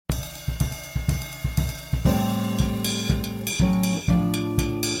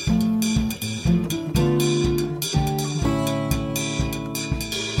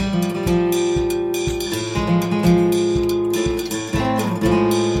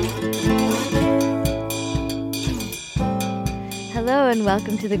and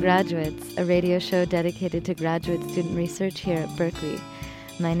welcome to The Graduates, a radio show dedicated to graduate student research here at Berkeley.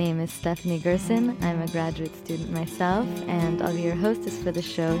 My name is Stephanie Gerson. I'm a graduate student myself, and I'll be your hostess for the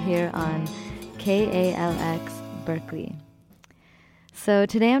show here on KALX Berkeley. So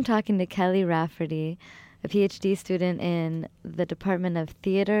today I'm talking to Kelly Rafferty, a PhD student in the Department of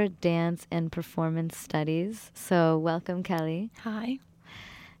Theater, Dance, and Performance Studies. So welcome, Kelly. Hi.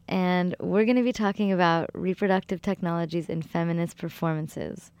 And we're going to be talking about reproductive technologies in feminist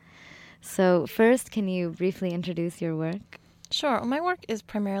performances. So first, can you briefly introduce your work? Sure. My work is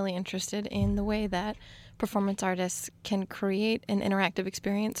primarily interested in the way that performance artists can create an interactive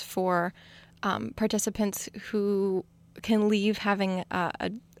experience for participants who can leave having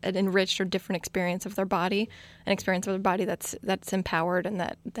an enriched or different experience of their body, an experience of their body that's empowered and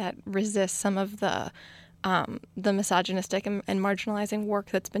that resists some of the misogynistic and marginalizing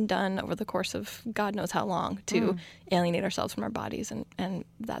work that's been done over the course of God knows how long to alienate ourselves from our bodies and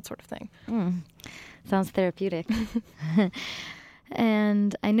that sort of thing. Sounds therapeutic.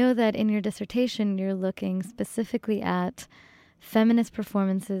 And I know that in your dissertation, you're looking specifically at feminist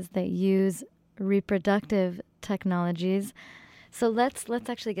performances that use reproductive technologies. So let's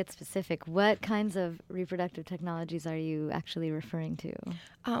actually get specific. What kinds of reproductive technologies are you actually referring to?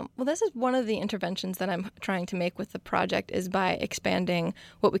 Well, this is one of the interventions that I'm trying to make with the project is by expanding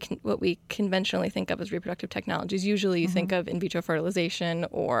what we conventionally think of as reproductive technologies. Usually you think of in vitro fertilization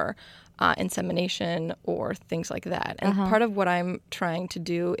or insemination or things like that. And part of what I'm trying to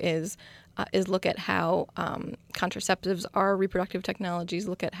do is look at how contraceptives are reproductive technologies,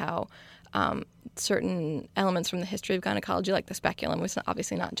 look at how certain elements from the history of gynecology, like the speculum, was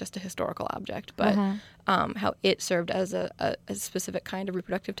obviously not just a historical object, but how it served as a specific kind of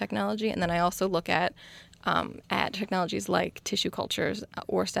reproductive technology. And then I also look at technologies like tissue cultures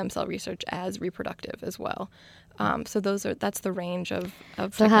or stem cell research as reproductive as well. So that's the range of so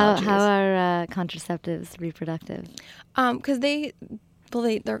technologies. How are contraceptives reproductive? Because they're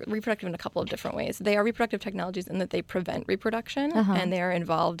reproductive in a couple of different ways. They are reproductive technologies in that they prevent reproduction, and they are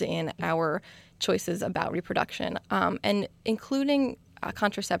involved in our choices about reproduction, and including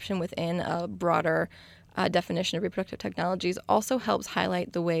contraception within a broader definition of reproductive technologies also helps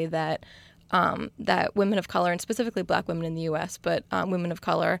highlight the way that women of color, and specifically Black women in the U.S., but women of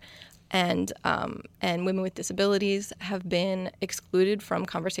color and women with disabilities have been excluded from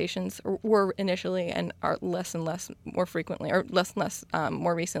conversations, or were initially and are less and less more frequently, or less and less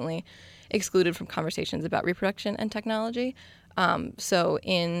more recently, excluded from conversations about reproduction and technology. So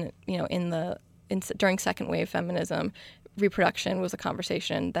during second wave feminism, reproduction was a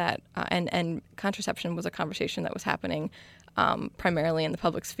conversation that and contraception was a conversation that was happening primarily in the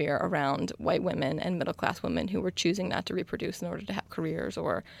public sphere around white women and middle-class women who were choosing not to reproduce in order to have careers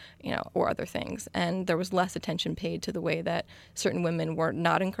or other things. And there was less attention paid to the way that certain women were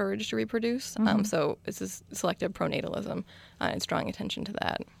not encouraged to reproduce. So this is selective pronatalism. It's drawing attention to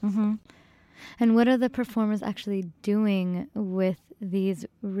that. And what are the performers actually doing with these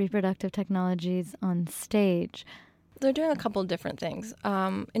reproductive technologies on stage? They're doing a couple of different things.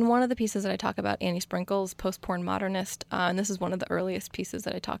 In one of the pieces that I talk about, Annie Sprinkle's post-porn modernist, and this is one of the earliest pieces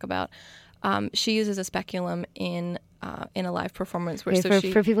that I talk about, she uses a speculum in a live performance. Where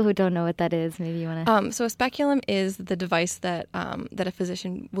for people who don't know what that is, maybe you want to... So a speculum is the device that a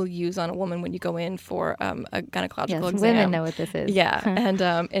physician will use on a woman when you go in for a gynecological exam. Women know what this is. Yeah, and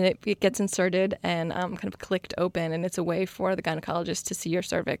it gets inserted and kind of clicked open, and it's a way for the gynecologist to see your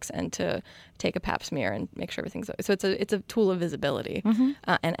cervix and to take a pap smear and make sure everything's... So it's a tool of visibility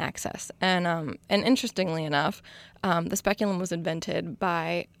and access. And interestingly enough, the speculum was invented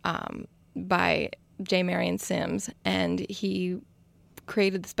by J. Marion Sims, and he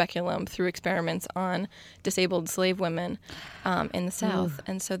created the speculum through experiments on disabled slave women in the South.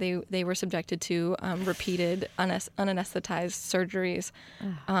 And so they were subjected to repeated unanesthetized surgeries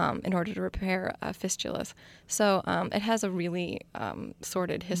in order to repair fistulas. So it has a really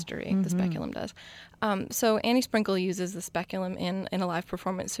sordid history, the speculum does. So Annie Sprinkle uses the speculum in a live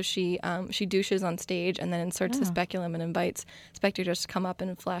performance. So she douches on stage and then inserts the speculum and invites spectators to come up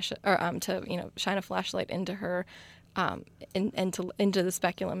and flash, or to shine a flashlight into her, into the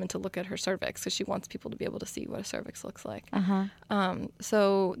speculum and to look at her cervix, because she wants people to be able to see what a cervix looks like.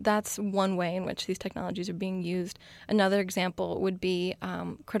 So that's one way in which these technologies are being used. Another example would be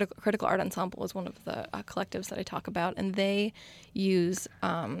Critical Art Ensemble is one of the collectives that I talk about, and they use...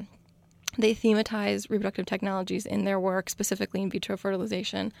 They thematize reproductive technologies in their work, specifically in vitro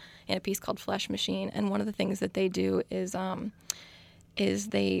fertilization, in a piece called Flesh Machine. And one of the things that they do is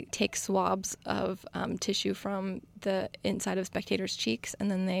they take swabs of tissue from the inside of spectators' cheeks,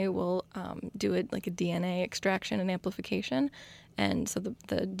 and then they will do it like a DNA extraction and amplification, and so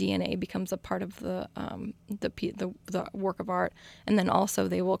the DNA becomes a part of the work of art. And then also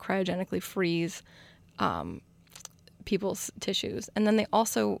they will cryogenically freeze people's tissues. And then they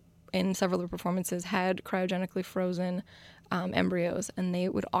also, in several of the performances, had cryogenically frozen embryos, and they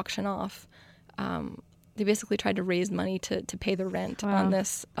would auction off. They basically tried to raise money to pay the rent on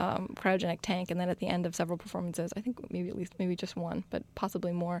this cryogenic tank, and then at the end of several performances, I think maybe just one, but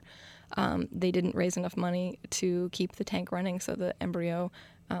possibly more, they didn't raise enough money to keep the tank running, so the embryo,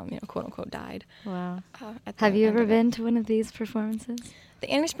 quote unquote, died. Wow. Have you ever been to one of these performances? The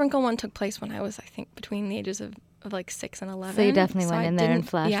Annie Sprinkle one took place when I was, I think, between the ages of like 6 and 11. So you definitely went in there and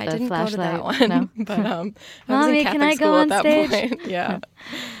flashed I didn't flashlight. Go to that one. No? But I was Mommy, in Catholic can I school go on at that stage? point. Yeah.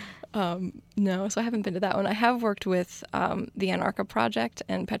 No, so I haven't been to that one. I have worked with the Anarcha Project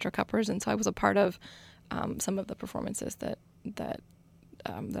and Petra Kuppers, and so I was a part of some of the performances that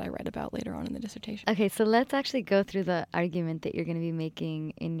I read about later on in the dissertation. Okay, so let's actually go through the argument that you're going to be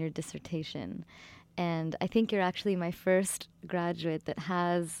making in your dissertation. And I think you're actually my first graduate that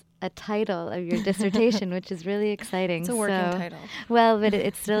has a title of your dissertation, which is really exciting. It's a working title. Well, but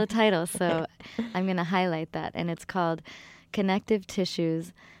it's still a title, so I'm going to highlight that. And it's called Connective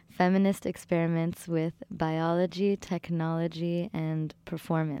Tissues, Feminist Experiments with Biology, Technology, and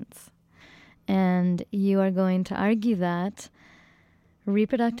Performance. And you are going to argue that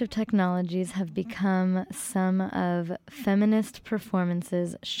reproductive technologies have become some of feminist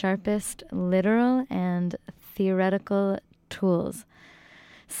performance's sharpest literal and theoretical tools.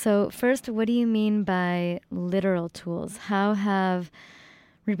 So first, what do you mean by literal tools? How have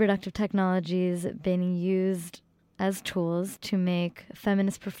reproductive technologies been used as tools to make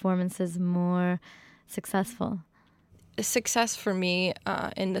feminist performances more successful? Success for me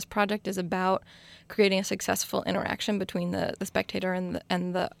in this project is about creating a successful interaction between the spectator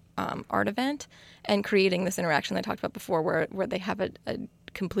and the art event, and creating this interaction that I talked about before, where they have a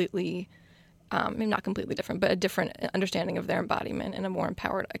completely, maybe not completely different, but a different understanding of their embodiment and a more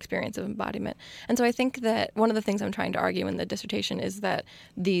empowered experience of embodiment. And so I think that one of the things I'm trying to argue in the dissertation is that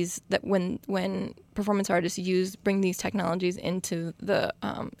when performance artists bring these technologies into the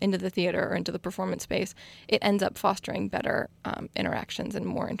theater or into the performance space, it ends up fostering better interactions and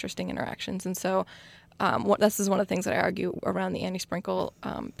more interesting interactions. And so this is one of the things that I argue around the Annie Sprinkle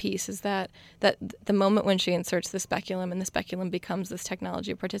piece, is that the moment when she inserts the speculum and the speculum becomes this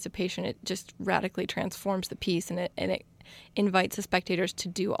technology of participation, it just radically transforms the piece, and it invites the spectators to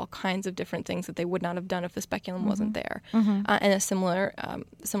do all kinds of different things that they would not have done if the speculum wasn't there. And a similar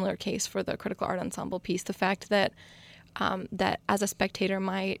case for the critical art ensemble piece, the fact that as a spectator,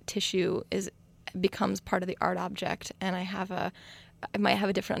 my tissue becomes part of the art object, and I might have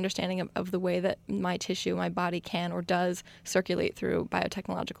a different understanding of the way that my tissue, my body can or does circulate through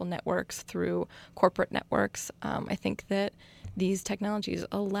biotechnological networks, through corporate networks. I think that these technologies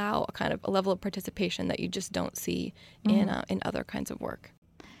allow a level of participation that you just don't see in other kinds of work.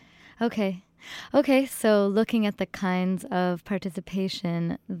 Okay, so looking at the kinds of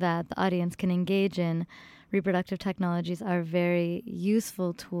participation that the audience can engage in, reproductive technologies are very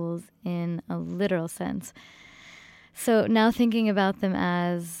useful tools in a literal sense. So now thinking about them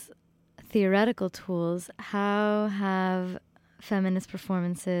as theoretical tools, how have feminist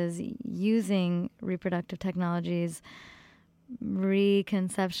performances using reproductive technologies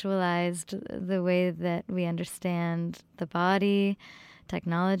reconceptualized the way that we understand the body,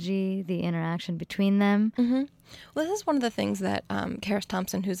 technology, the interaction between them? Mm-hmm. Well, this is one of the things that Karis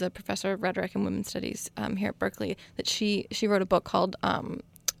Thompson, who's a professor of rhetoric and women's studies here at Berkeley, that she wrote a book called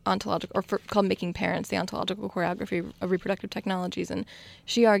called Making Parents, the Ontological Choreography of Reproductive Technologies. And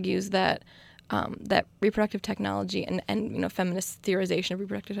she argues that that reproductive technology and feminist theorization of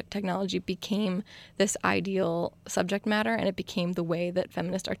reproductive technology became this ideal subject matter, and it became the way that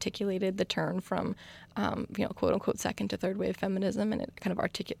feminists articulated the turn from quote unquote second to third wave feminism, and it kind of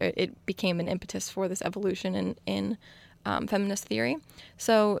it became an impetus for this evolution in feminist theory.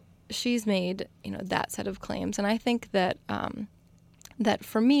 So she's made that set of claims, and I think that that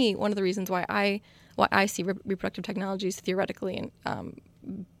for me, one of the reasons why I see reproductive technologies theoretically and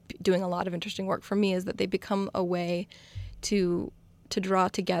doing a lot of interesting work for me is that they become a way to draw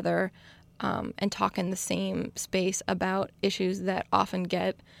together and talk in the same space about issues that often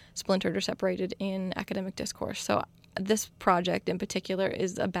get splintered or separated in academic discourse. So this project in particular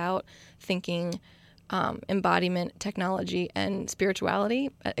is about thinking embodiment, technology, and spirituality,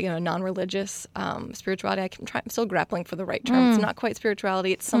 non-religious spirituality. I'm still grappling for the right term. It's not quite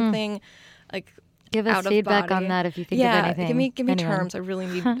spirituality. It's something like give us feedback on that if you think of anything. Give me terms. I really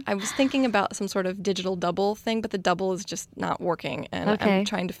need. I was thinking about some sort of digital double thing, but the double is just not working, and I'm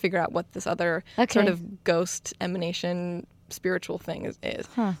trying to figure out what this other sort of ghost emanation spiritual thing is.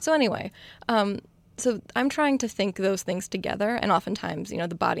 Huh. So anyway, so I'm trying to think those things together, and oftentimes,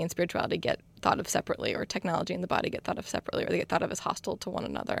 the body and spirituality get thought of separately, or technology and the body get thought of separately, or they get thought of as hostile to one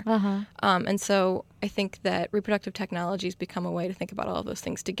another. And so I think that reproductive technologies become a way to think about all of those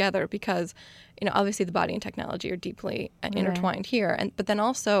things together, because, obviously the body and technology are deeply intertwined here, but then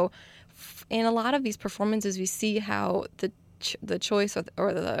also in a lot of these performances, we see how the choice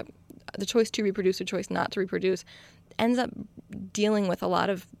or the choice to reproduce or choice not to reproduce ends up dealing with a lot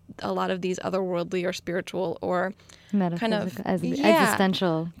of these otherworldly or spiritual or kind of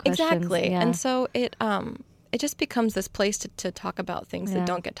existential questions. Exactly. Yeah. And so it just becomes this place to talk about things that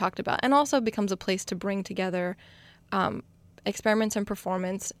don't get talked about, and also becomes a place to bring together experiments and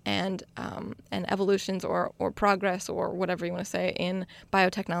performance and evolutions or progress or whatever you want to say in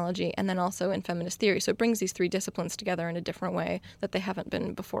biotechnology, and then also in feminist theory. So it brings these three disciplines together in a different way that they haven't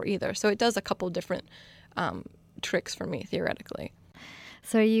been before either. So it does a couple different tricks for me theoretically.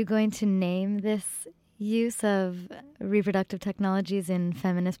 So are you going to name this use of reproductive technologies in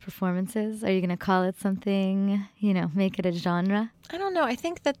feminist performances? Are you going to call it something, make it a genre? I don't know. I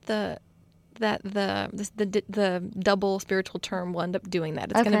think that the double spiritual term will end up doing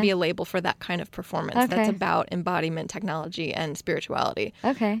that. It's going to be a label for that kind of performance that's about embodiment, technology, and spirituality.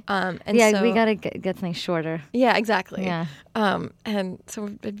 Okay. And so we got to get something shorter. Yeah, exactly. Yeah. And so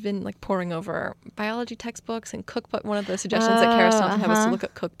I've been poring over biology textbooks and cookbook. One of the suggestions that Kara had was to look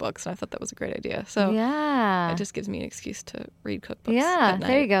at cookbooks, and I thought that was a great idea. So it just gives me an excuse to read cookbooks. Yeah,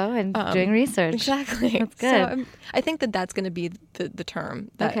 there you go, and doing research. Exactly. That's good. So I think that's going to be the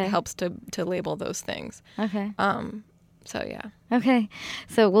term that helps to label those things. Okay. So yeah. Okay.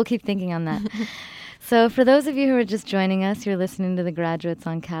 So we'll keep thinking on that. So for those of you who are just joining us, you're listening to The Graduates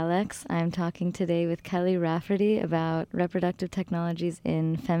on CalX. I'm talking today with Kelly Rafferty about reproductive technologies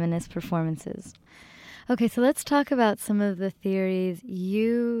in feminist performances. Okay, so let's talk about some of the theories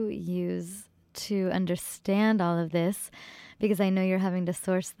you use to understand all of this, because I know you're having to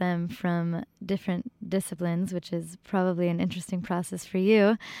source them from different disciplines, which is probably an interesting process for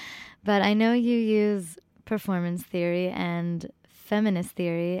you. But I know you use performance theory and feminist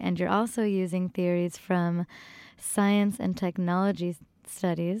theory, and you're also using theories from science and technology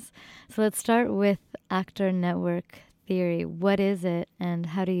studies. So let's start with actor network theory. What is it, and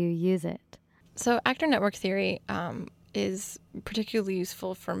how do you use it? So actor network theory is particularly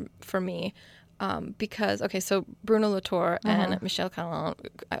useful for me because, so Bruno Latour and Michel Callan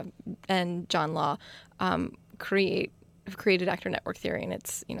and John Law have created actor network theory, and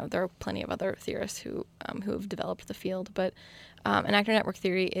it's, there are plenty of other theorists who have developed the field, but an actor network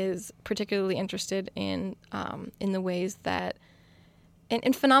theory is particularly interested in the ways that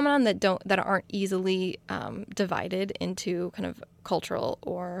in phenomenon that aren't easily divided into kind of cultural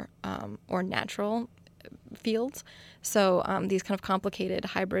or natural fields. So these kind of complicated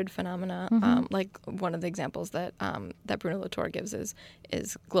hybrid phenomena, like one of the examples that Bruno Latour gives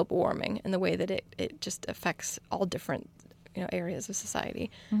is global warming, and the way that it just affects all different areas of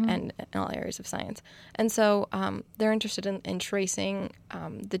society and all areas of science. And so they're interested in tracing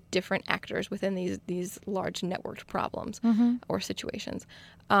the different actors within these large networked problems or situations,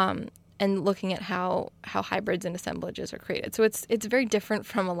 and looking at how hybrids and assemblages are created. So it's very different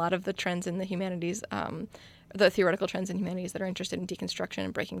from a lot of the trends in the humanities, the theoretical trends in humanities that are interested in deconstruction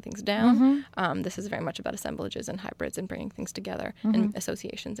and breaking things down. This is very much about assemblages and hybrids and bringing things together and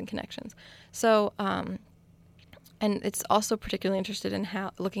associations and connections. So and it's also particularly interested in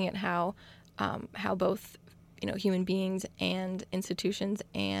looking at how both human beings and institutions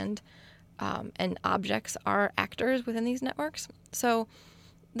and objects are actors within these networks. So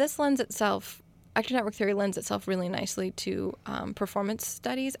this actor network theory lends itself really nicely to performance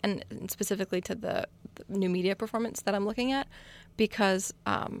studies, and specifically to the new media performance that I'm looking at, because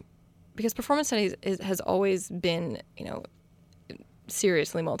performance studies has always been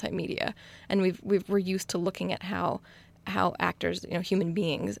seriously multimedia, and we're used to looking at how actors, human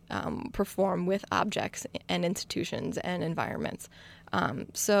beings, perform with objects and institutions and environments.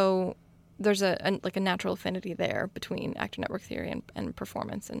 So there's a natural affinity there between actor network theory and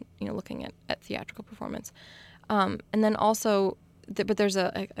performance, and looking at theatrical performance. And then also, but there's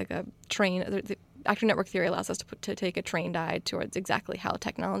a train. The actor network theory allows us to take a trained eye towards exactly how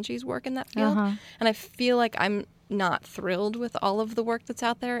technologies work in that field. And I feel like I'm not thrilled with all of the work that's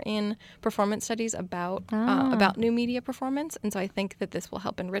out there in performance studies about new media performance, and so I think that this will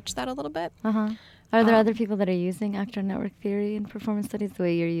help enrich that a little bit. Are there other people that are using actor network theory in performance studies the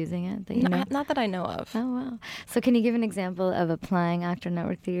way you're using it? That you know? Not that I know of. Oh, wow. So can you give an example of applying actor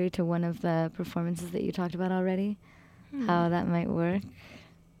network theory to one of the performances that you talked about already? How that might work?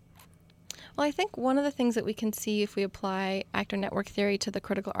 Well, I think one of the things that we can see if we apply actor network theory to the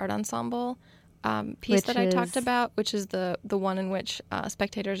critical art ensemble piece that I talked about, which is the one in which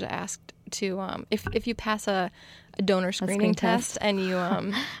spectators are asked to, if you pass a donor screening test and you...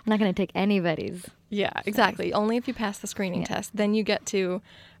 I'm not going to take anybody's. Yeah, exactly. Only if you pass the screening test, then you get to...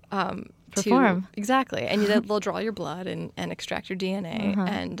 perform. Exactly. And they'll draw your blood and extract your DNA,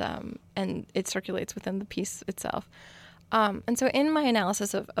 and it circulates within the piece itself. And so in my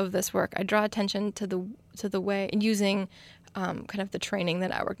analysis of this work, I draw attention to the way, using kind of the training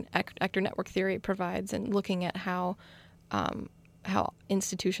that actor network theory provides, and looking at how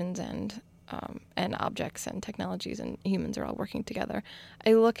institutions and objects and technologies and humans are all working together.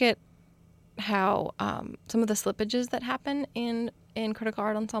 I look at how some of the slippages that happen in critical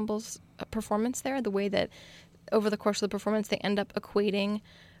art ensembles' performance there, the way that over the course of the performance they end up equating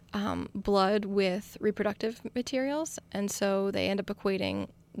blood with reproductive materials, and so they end up equating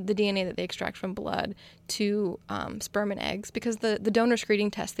the DNA that they extract from blood to sperm and eggs, because the donor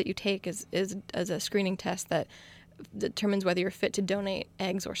screening test that you take is a screening test that determines whether you're fit to donate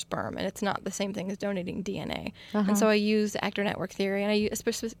eggs or sperm, and it's not the same thing as donating DNA. And so I used actor network theory, and I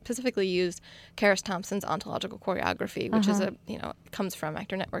specifically used Karis Thompson's ontological choreography, which is comes from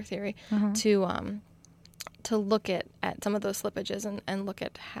actor network theory, to look at some of those slippages and look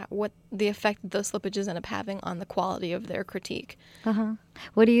at what the effect those slippages end up having on the quality of their critique.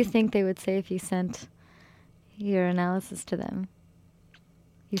 What do you think they would say if you sent your analysis to them?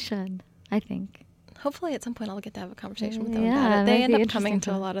 You should, I think. Hopefully at some point I'll get to have a conversation with them about it. They end up coming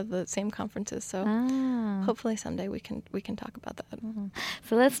to a lot of the same conferences, so hopefully someday we can talk about that.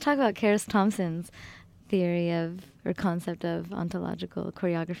 So let's talk about Karis Thompson's theory or concept of ontological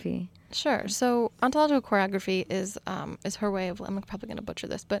choreography. Sure. So ontological choreography is her way of, I'm probably going to butcher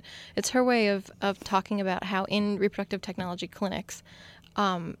this, but it's her way of talking about how in reproductive technology clinics,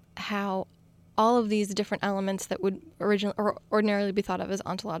 how all of these different elements that would ordinarily be thought of as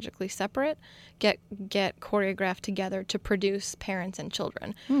ontologically separate get choreographed together to produce parents and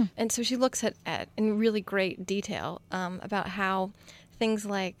children. And so she looks at in really great detail about how things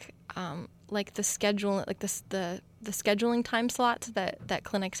like the schedule, like the scheduling time slots that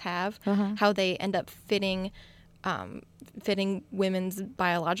clinics have, how they end up fitting women's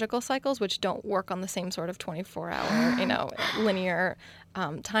biological cycles, which don't work on the same sort of 24-hour, linear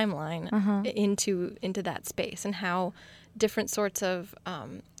timeline into that space, and how different sorts of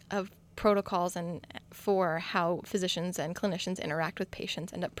protocols and for how physicians and clinicians interact with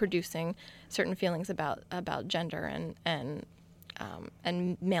patients end up producing certain feelings about gender and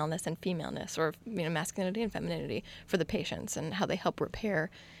maleness and femaleness, or masculinity and femininity for the patients, and how they help repair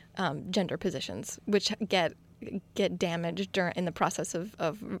gender positions, which get damaged in the process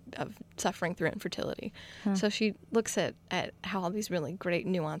of suffering through infertility. So she looks at how all these really great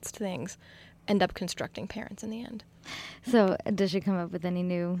nuanced things end up constructing parents in the end. So does she come up with any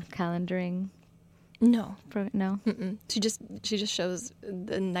new calendaring? No. No? Mm-mm. She just shows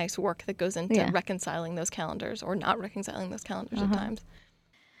the nice work that goes into reconciling those calendars, or not reconciling those calendars at times.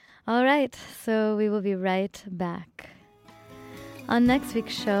 All right, so we will be right back. On next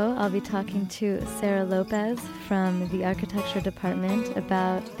week's show, I'll be talking to Sarah Lopez from the Architecture Department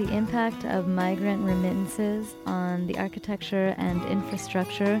about the impact of migrant remittances on the architecture and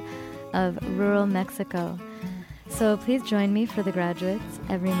infrastructure of rural Mexico. So please join me for The Graduates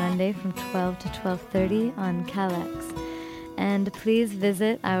every Monday from 12 to 12:30 on CalX. And please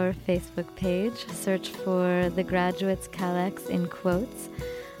visit our Facebook page. Search for The Graduates CalX in quotes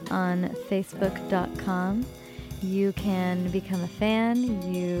on facebook.com. You can become a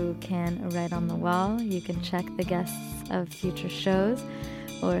fan, you can write on the wall, you can check the guests of future shows,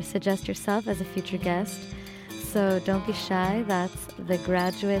 or suggest yourself as a future guest. So don't be shy, that's The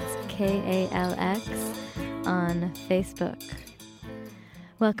Graduates KALX on Facebook.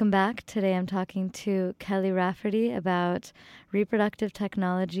 Welcome back. Today I'm talking to Kelly Rafferty about reproductive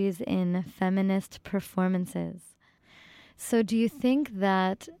technologies in feminist performances. So do you think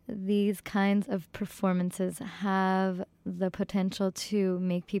that these kinds of performances have the potential to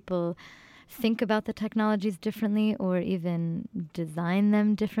make people think about the technologies differently, or even design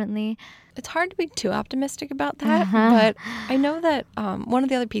them differently? It's hard to be too optimistic about that, but I know that one of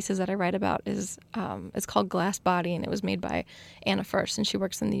the other pieces that I write about is it's called Glass Body, and it was made by Anna First, and she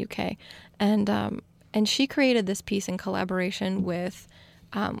works in the UK. And she created this piece in collaboration with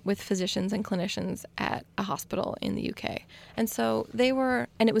physicians and clinicians at a hospital in the UK. And so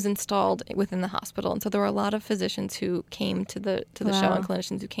it was installed within the hospital. And so there were a lot of physicians who came to the show, and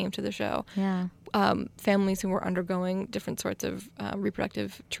clinicians who came to the show. Yeah. families who were undergoing different sorts of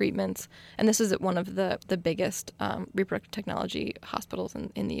reproductive treatments. And this is at one of the biggest reproductive technology hospitals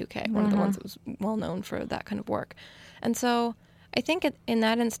in the UK, one of the ones that was well known for that kind of work. And so I think in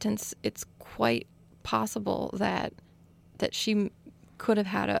that instance, it's quite possible that she could have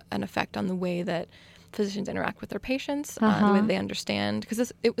had an effect on the way that physicians interact with their patients, the way they understand,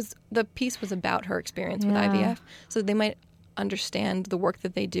 because the piece was about her experience with IVF, so they might understand the work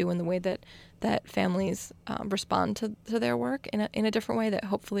that they do and the way that families respond to their work in a different way that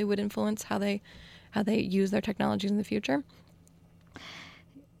hopefully would influence how they use their technologies in the future.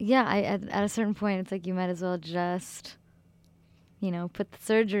 Yeah, at a certain point, it's like you might as well just, put the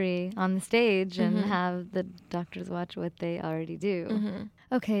surgery on the stage and have the doctors watch what they already do. Mm-hmm.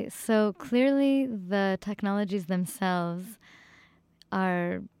 Okay, so clearly the technologies themselves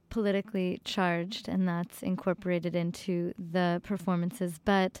are politically charged, and that's incorporated into the performances.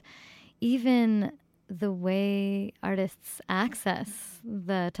 But even the way artists access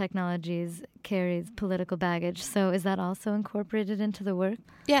the technologies carries political baggage. So is that also incorporated into the work?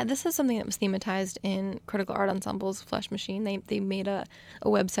 Yeah, this is something that was thematized in Critical Art Ensemble's Flesh Machine. They made a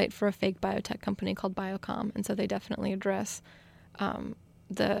website for a fake biotech company called Biocom, and so they definitely address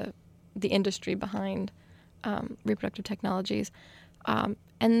the industry behind reproductive technologies. And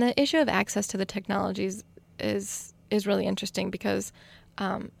the issue of access to the technologies is really interesting because,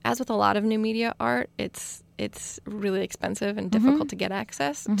 as with a lot of new media art, it's really expensive and difficult to get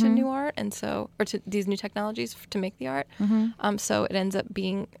access to new art, and so to these new technologies to make the art. So it ends up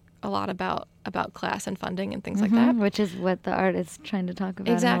being a lot about class and funding and things like that, which is what the art is trying to talk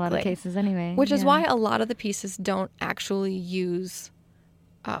about in a lot of cases, anyway. Which is why a lot of the pieces don't actually use.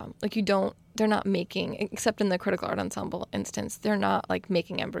 They're not making, except in the Critical Art Ensemble instance, they're not like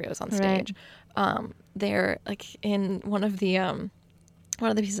making embryos on stage. Right. They're like in one of the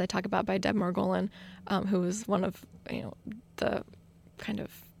pieces I talk about by Deb Margolin, who was one of the kind of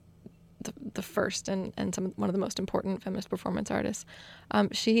the first and one of the most important feminist performance artists.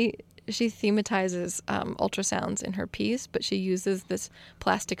 She thematizes ultrasounds in her piece, but she uses this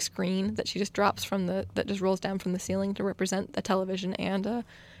plastic screen that she just drops that just rolls down from the ceiling to represent a television and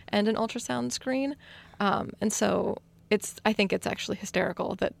an ultrasound screen. And so I think it's actually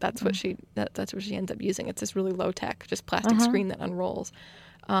hysterical that's what she ends up using. It's this really low tech, just plastic screen that unrolls.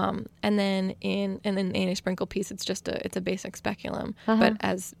 And then in a sprinkle piece, it's a basic speculum. But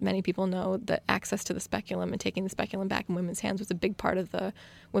as many people know, the access to the speculum and taking the speculum back in women's hands was a big part of the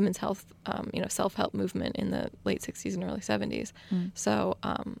women's health, self-help movement in the late 60s and early 70s. So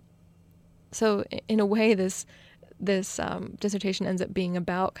in a way, this dissertation ends up being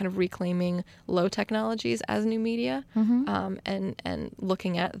about kind of reclaiming low technologies as new media, and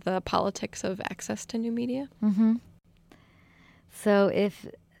looking at the politics of access to new media. So if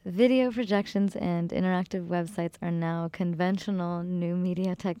video projections and interactive websites are now conventional new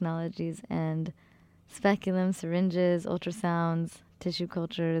media technologies and speculum, syringes, ultrasounds, tissue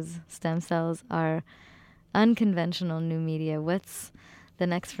cultures, stem cells are unconventional new media, what's the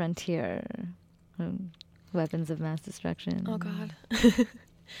next frontier? Weapons of mass destruction. Oh, God.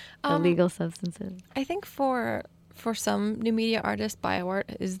 Illegal substances. I think for some new media artists, bioart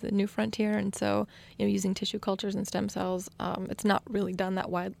is the new frontier, and so using tissue cultures and stem cells, it's not really done that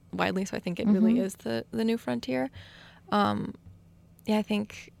widely. So I think it really is the new frontier. I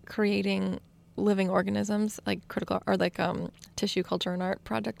think creating living organisms like tissue culture and art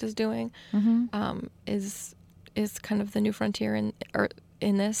project is doing is kind of the new frontier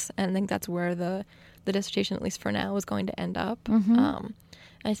in this, and I think that's where the dissertation, at least for now, is going to end up.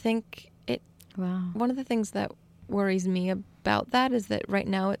 I think one of the things that worries me about that is that right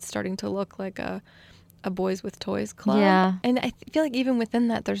now it's starting to look like a Boys with Toys club. Yeah. And I feel like even within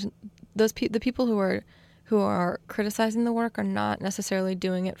that, there's the people who are criticizing the work are not necessarily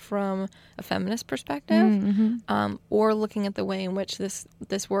doing it from a feminist perspective, or looking at the way in which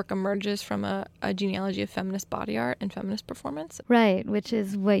this work emerges from a genealogy of feminist body art and feminist performance. Right, which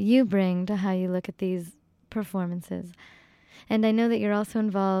is what you bring to how you look at these performances. And I know that you're also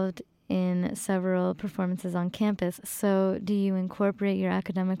involved in several performances on campus. So do you incorporate your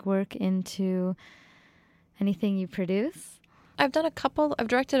academic work into anything you produce? I've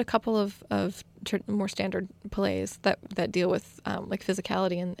directed a couple of more standard plays that deal with like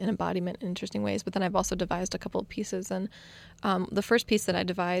physicality and embodiment in interesting ways. But then I've also devised a couple of pieces, and The first piece that I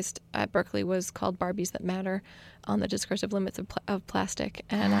devised at Berkeley was called Barbies That Matter, on the discursive limits of plastic.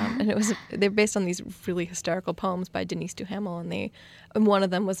 And they're based on these really hysterical poems by Denise Duhamel. And one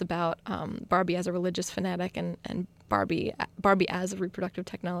of them was about Barbie as a religious fanatic and Barbie as a reproductive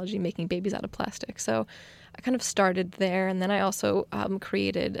technology making babies out of plastic. So I kind of started there. And then I also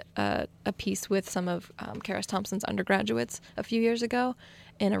created a piece with some of Karis Thompson's undergraduates a few years ago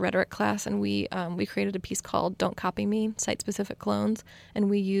in a rhetoric class, and we created a piece called "Don't Copy Me: Site-Specific Clones," and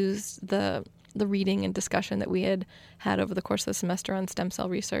we used the reading and discussion that we had over the course of the semester on stem cell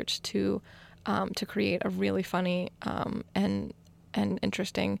research to create a really funny and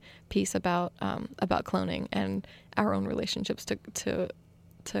interesting piece about cloning and our own relationships to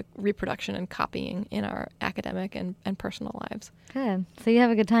reproduction and copying in our academic and personal lives. Good. So you have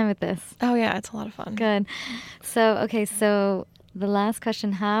a good time with this. Oh yeah, it's a lot of fun. Good. So the last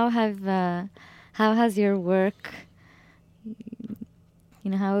question: how has your work,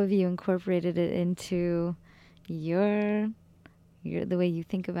 how have you incorporated it into the way you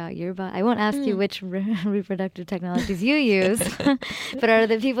think about your body? I won't ask you which reproductive technologies you use, but are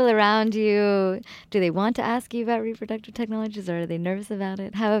the people around you, do they want to ask you about reproductive technologies, or are they nervous about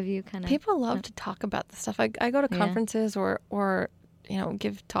it? How have you kind of... People love to talk about this stuff. I go to conferences or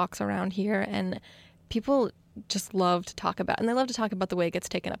give talks around here, and people just love to talk about, and they love to talk about the way it gets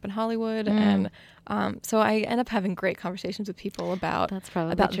taken up in Hollywood. And so I end up having great conversations with people about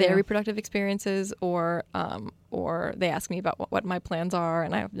their reproductive experiences, or they ask me about what my plans are,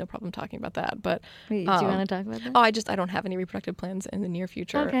 and I have no problem talking about that. But wait, do you want to talk about that? I don't have any reproductive plans in the near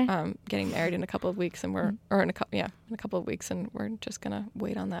future. Okay. Getting married in a couple of weeks, and in a couple of weeks, and we're just gonna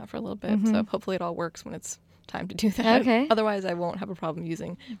wait on that for a little bit. So hopefully it all works when it's time to do that. Okay. Otherwise, I won't have a problem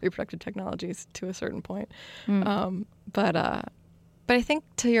using reproductive technologies to a certain point. But I think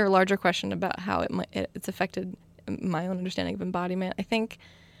to your larger question about how it's affected my own understanding of embodiment, I think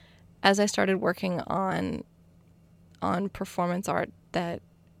as I started working on performance art that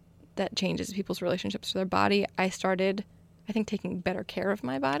changes people's relationships to their body, I started, I think, taking better care of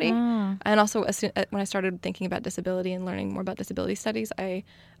my body. And also when I started thinking about disability and learning more about disability studies,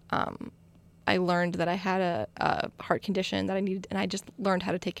 I learned that I had a heart condition that I needed, and I just learned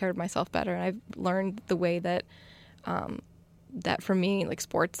how to take care of myself better. And I've learned the way that that for me, like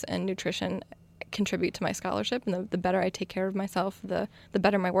sports and nutrition contribute to my scholarship. And the better I take care of myself, the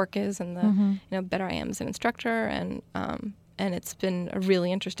better my work is, and the better I am as an instructor. And it's been a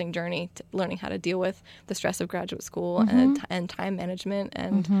really interesting journey to learning how to deal with the stress of graduate school and time management,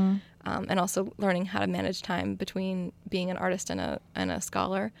 and also learning how to manage time between being an artist and a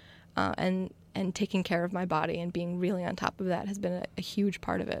scholar. And taking care of my body and being really on top of that has been a huge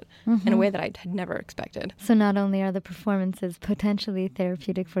part of it in a way that I had never expected. So not only are the performances potentially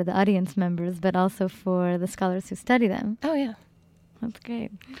therapeutic for the audience members, but also for the scholars who study them. Oh, yeah. That's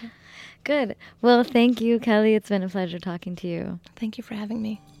great. Good. Well, thank you, Kelly. It's been a pleasure talking to you. Thank you for having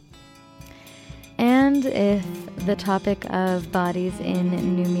me. And if the topic of bodies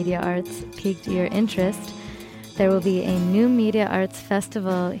in new media arts piqued your interest, there will be a New Media Arts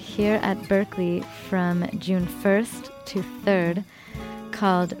Festival here at Berkeley from June 1st to 3rd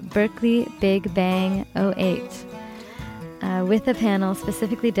called Berkeley Big Bang 08, with a panel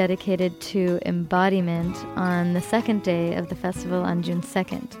specifically dedicated to embodiment on the second day of the festival on June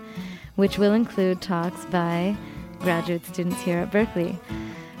 2nd, which will include talks by graduate students here at Berkeley.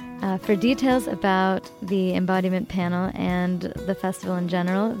 For details about the embodiment panel and the festival in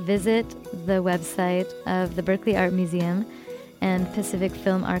general, visit the website of the Berkeley Art Museum and Pacific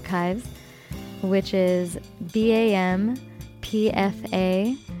Film Archives, which is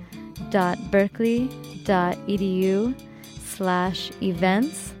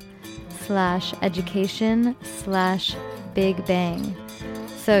Bang.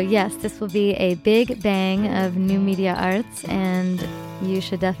 So yes, this will be a big bang of new media arts, and you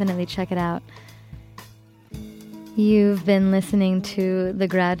should definitely check it out. You've been listening to The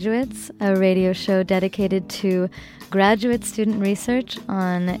Graduates, a radio show dedicated to graduate student research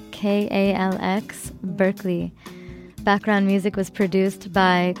on KALX Berkeley. Background music was produced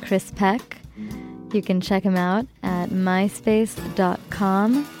by Chris Peck. You can check him out at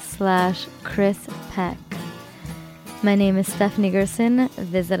myspace.com/Chris Peck. My name is Stephanie Gerson.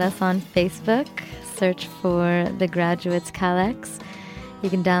 Visit us on Facebook. Search for The Graduates KALX. You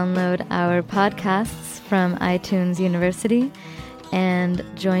can download our podcasts from iTunes University and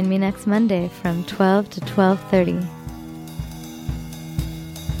join me next Monday from 12 to 12:30.